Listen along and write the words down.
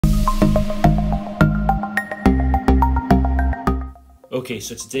Okay,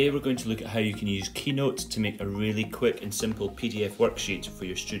 so today we're going to look at how you can use Keynote to make a really quick and simple PDF worksheet for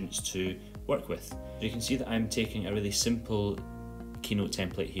your students to work with. You can see that I'm taking a really simple Keynote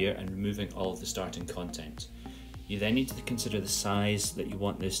template here and removing all of the starting content. You then need to consider the size that you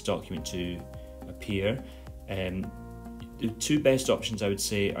want this document to appear. The two best options I would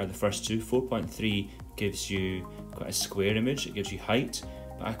say are the first two. 4.3 gives you quite a square image, it gives you height.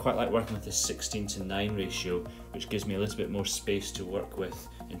 But I quite like working with this 16:9 ratio, which gives me a little bit more space to work with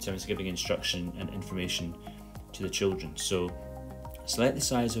in terms of giving instruction and information to the children. So select the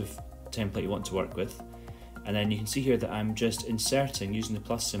size of template you want to work with, and then you can see here that I'm just inserting, using the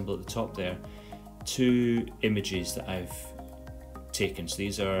plus symbol at the top there, two images that I've taken. So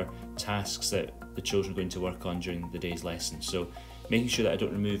these are tasks that the children are going to work on during the day's lesson. So making sure that I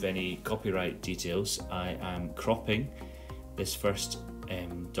don't remove any copyright details, I am cropping this first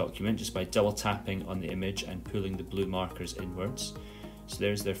document just by double tapping on the image and pulling the blue markers inwards. So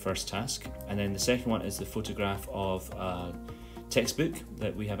there's their first task, and then the second one is the photograph of a textbook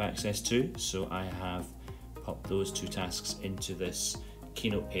that we have access to. So I have popped those two tasks into this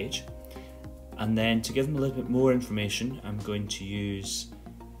Keynote page, and then to give them a little bit more information, I'm going to use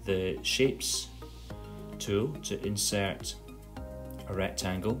the shapes tool to insert a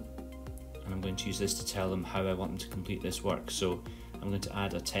rectangle, and I'm going to use this to tell them how I want them to complete this work. So I'm going to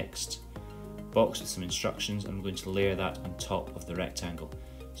add a text box with some instructions. I'm going to layer that on top of the rectangle.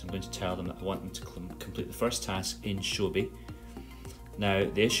 So I'm going to tell them that I want them to complete the first task in Showbie. Now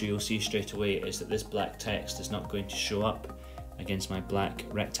the issue you'll see straight away is that this black text is not going to show up against my black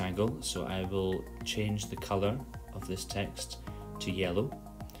rectangle, so I will change the colour of this text to yellow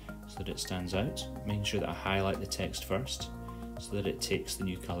so that it stands out, making sure that I highlight the text first so that it takes the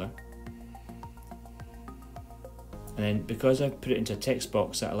new colour. And then because I've put it into a text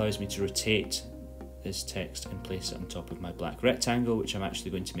box, that allows me to rotate this text and place it on top of my black rectangle, which I'm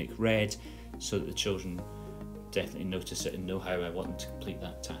actually going to make red so that the children definitely notice it and know how I want them to complete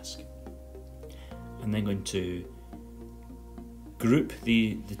that task. I'm then going to group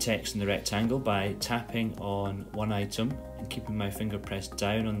the text in the rectangle by tapping on one item and keeping my finger pressed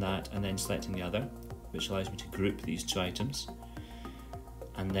down on that and then selecting the other, which allows me to group these two items.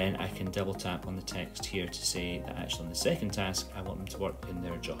 And then I can double tap on the text here to say that actually on the second task I want them to work in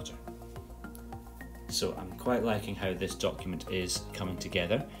their jotter. So I'm quite liking how this document is coming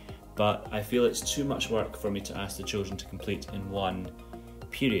together, but I feel it's too much work for me to ask the children to complete in one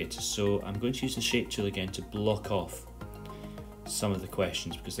period. So I'm going to use the shape tool again to block off some of the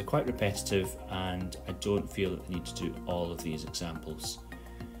questions because they're quite repetitive and I don't feel that they need to do all of these examples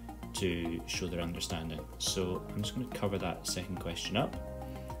to show their understanding. So I'm just going to cover that second question up,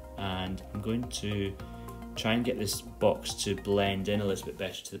 and I'm going to try and get this box to blend in a little bit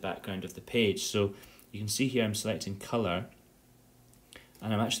better to the background of the page. So you can see here I'm selecting colour,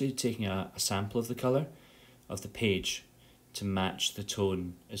 and I'm actually taking a sample of the colour of the page to match the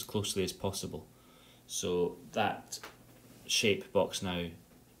tone as closely as possible. So that shape box now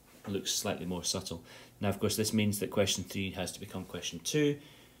looks slightly more subtle. Now of course this means that question 3 has to become question 2,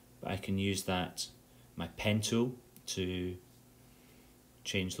 but I can use that, my pen tool, to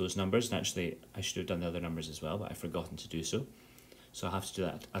change those numbers. And actually I should have done the other numbers as well, but I've forgotten to do so. So I'll have to do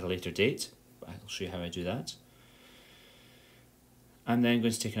that at a later date, but I'll show you how I do that. I'm then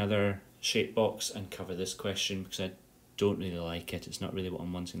going to take another shape box and cover this question because I don't really like it. It's not really what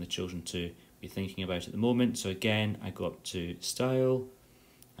I'm wanting the children to be thinking about at the moment. So again, I go up to Style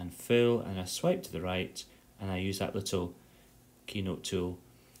and Fill, and I swipe to the right, and I use that little Keynote tool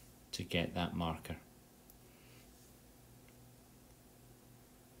to get that marker.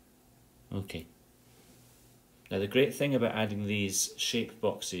 Okay. Now the great thing about adding these shape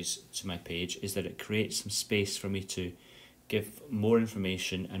boxes to my page is that it creates some space for me to give more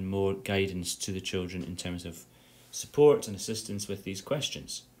information and more guidance to the children in terms of support and assistance with these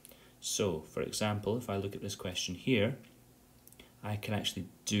questions. So for example, if I look at this question here, I can actually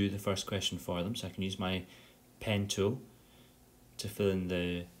do the first question for them. So I can use my pen tool to fill in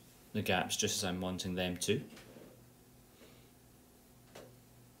the gaps just as I'm wanting them to.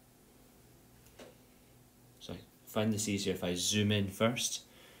 So I find this easier if I zoom in first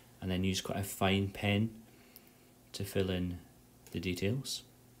and then use quite a fine pen to fill in the details.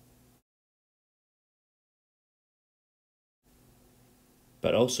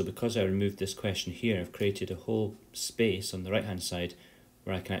 But also, because I removed this question here, I've created a whole space on the right hand side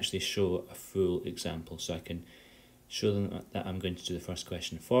where I can actually show a full example. So I can show them that I'm going to do the first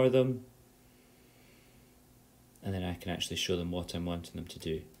question for them, and then I can actually show them what I'm wanting them to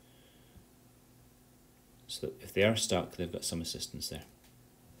do. So that if they are stuck, they've got some assistance there.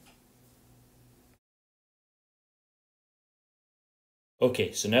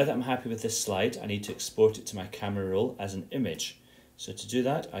 Okay, so now that I'm happy with this slide, I need to export it to my camera roll as an image. So to do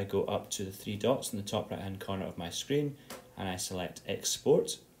that, I go up to the three dots in the top right hand corner of my screen and I select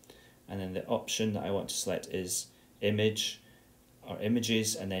export. And then the option that I want to select is image or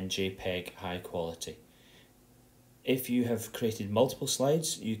images and then JPEG high quality. If you have created multiple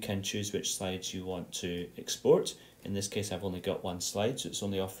slides, you can choose which slides you want to export. In this case, I've only got one slide, so it's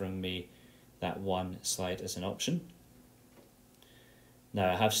only offering me that one slide as an option.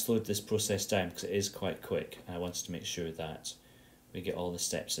 Now I have slowed this process down because it is quite quick and I wanted to make sure that we get all the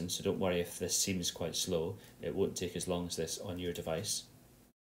steps in, so don't worry if this seems quite slow, it won't take as long as this on your device.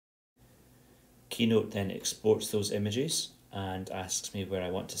 Keynote then exports those images and asks me where I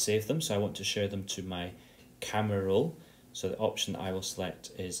want to save them, so I want to share them to my camera roll, so the option that I will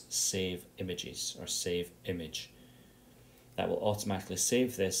select is save images or save image. That will automatically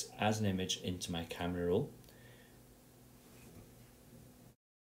save this as an image into my camera roll.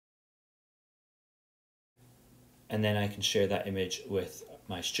 And then I can share that image with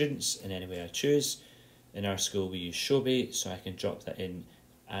my students in any way I choose. In our school we use Showbie, so I can drop that in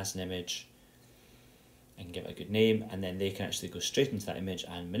as an image and give it a good name, and then they can actually go straight into that image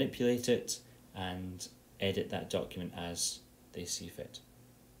and manipulate it and edit that document as they see fit.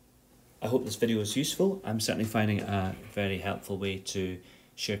 I hope this video was useful. I'm certainly finding it a very helpful way to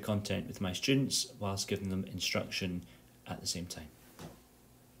share content with my students whilst giving them instruction at the same time.